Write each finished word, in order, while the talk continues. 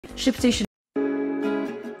Ship station.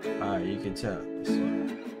 Alright, you can tell.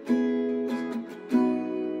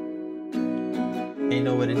 Ain't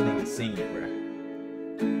know what this nigga singing, bro.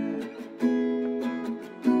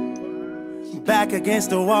 Back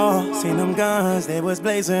against the wall, seen them guns, they was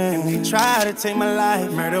blazing. And they tried to take my life,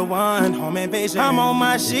 murder one, home invasion. I'm on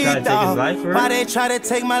my shit, dog. Why they try to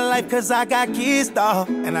take my life? Cause I got kids, dog.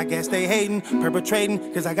 And I guess they hating,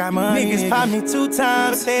 perpetrating, cause I got money. Niggas popped me 2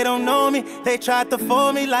 times, but they don't know me. They tried to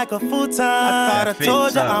fool me like a full-time. I thought I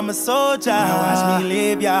told ya I'm a soldier. Now watch me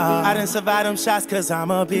live, y'all. I done survived them shots cause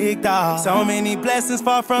I'm a big dog. So many blessings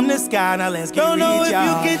fall from the sky, now let's get rich, y'all. Don't know if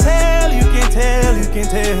you can tell, you can tell, you can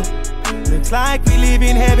tell. Looks like we live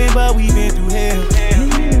in heaven, but we've been through hell.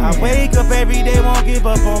 I wake up every day, won't give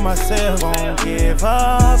up on myself. Won't give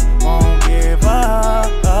up, won't give up.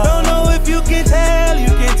 Don't know if you can tell, you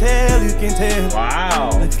can tell, you can tell.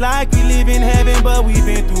 Wow. Looks like we live in heaven, but we've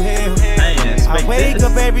been through hell. I wake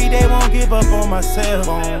up every day, won't give up on myself.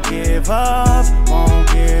 Won't give up, won't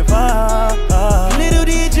give up. Little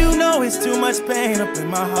did you know it's too much pain up in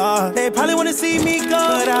my heart. They probably wanna see me go,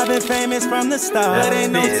 but I've been famous from the start. But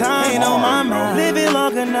ain't no time on my mind. Living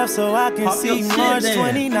long enough so I can see March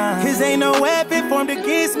 29. Cause ain't no weapon formed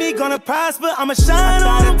against me gonna prosper. I'ma shine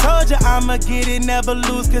on. I told you I'ma get it, never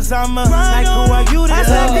lose. Cause I'm a like who are you to I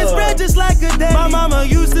take this bread just like a day. My mama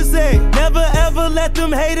used to say, never ever let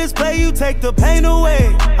them haters play you, take the pain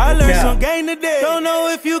away. I learned some game today. Don't know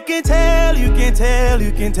if you can tell, you can tell,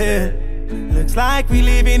 you can tell. Looks like we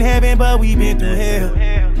live in heaven, but we've been through hell.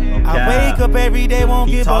 I wake up every day, won't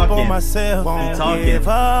give up on myself. Won't give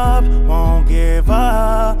up, won't give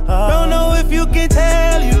up. Don't know if you can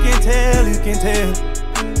tell, you can tell, you can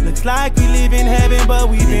tell. Looks like we live in heaven, but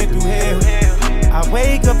we've been through hell. I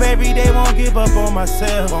wake up every day, won't give up on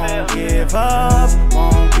myself. Won't give up,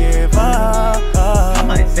 won't give up. I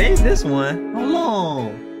might save this one. Hold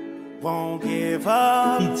on. Won't give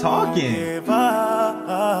up. He talking. Won't give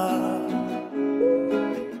up.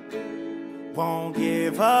 Won't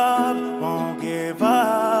give up. Won't give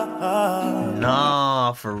up.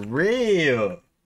 Nah, for real.